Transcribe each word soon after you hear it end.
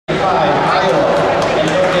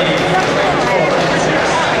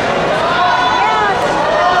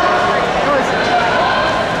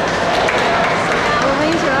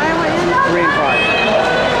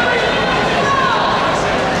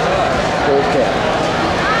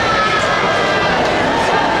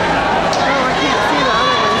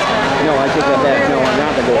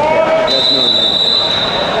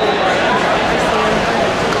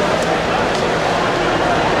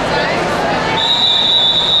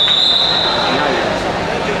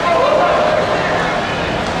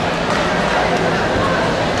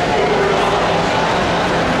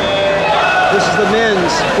This is the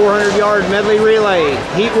men's 400-yard medley relay.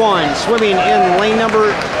 Heat 1, swimming in lane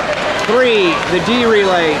number 3, the D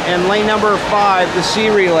relay, and lane number 5, the C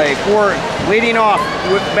relay. Leading off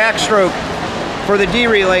with backstroke for the D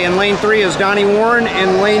relay in lane 3 is Donnie Warren,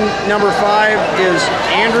 and lane number 5 is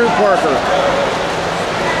Andrew Parker.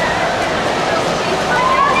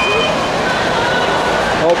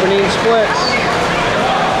 Opening splits.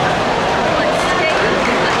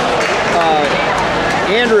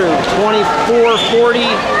 Andrew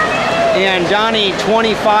 24:40 and Donnie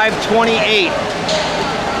 25:28.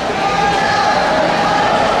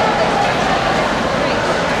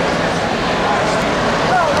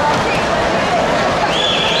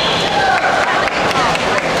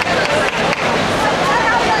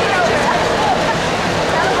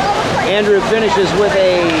 Andrew finishes with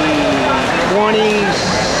a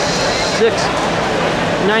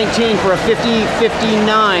 26:19 for a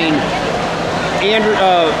 50:59.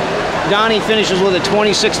 Donnie finishes with a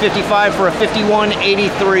 26:55 for a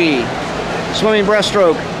 51:83. Swimming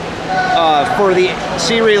breaststroke for the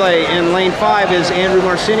C relay in lane 5 is Andrew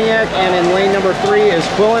Marciniak, and in lane number 3 is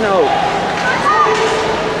Quillen Oak.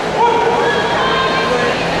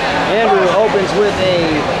 Andrew opens with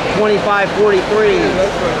a 25:43.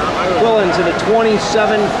 Quillen's at a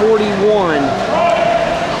 27:41.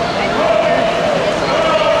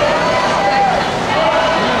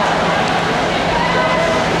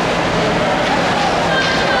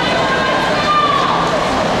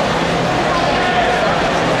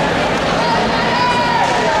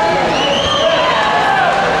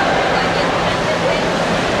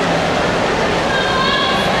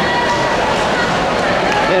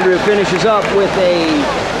 Andrew finishes up with a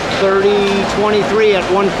 30:23 at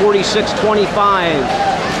 146:25.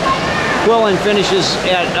 Quillen finishes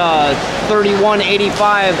at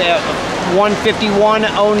 31:85 at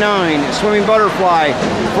 151:09. Swimming butterfly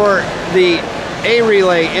for the A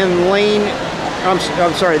relay in lane,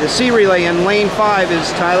 the C relay in lane 5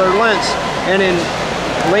 is Tyler Lentz, and in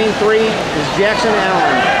lane 3 is Jackson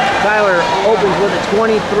Allen. Tyler opens with a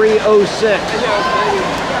 23:06.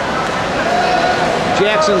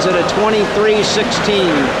 Jackson's at a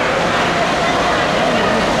 23:16.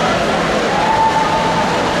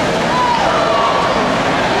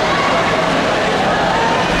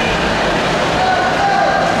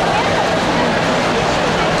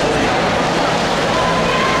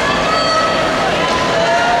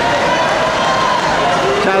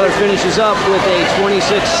 Tyler finishes up with a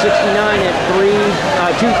 26:69 at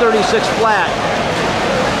 2:36 flat.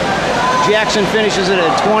 Jackson finishes at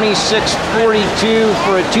a 26:42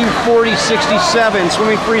 for a 2:40.67.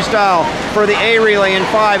 Swimming freestyle for the A relay in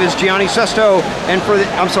 5 is Gianni Sesto, and for the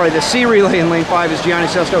the C relay in lane 5 is Gianni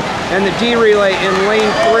Sesto, and the D relay in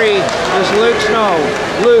lane 3 is Luke Snow.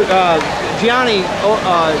 Gianni's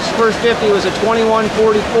first 50 was a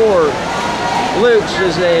 21:44. Luke's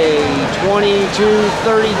is a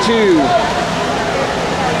 22:32.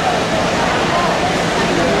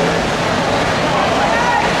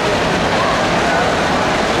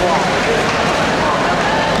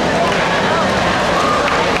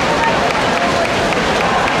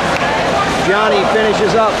 Johnny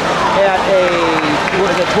finishes up at a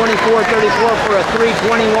 24:34 for a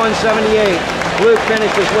 3:21.78. Luke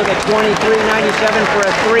finishes with a 23:97 for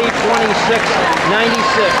a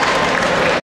 3:26.96.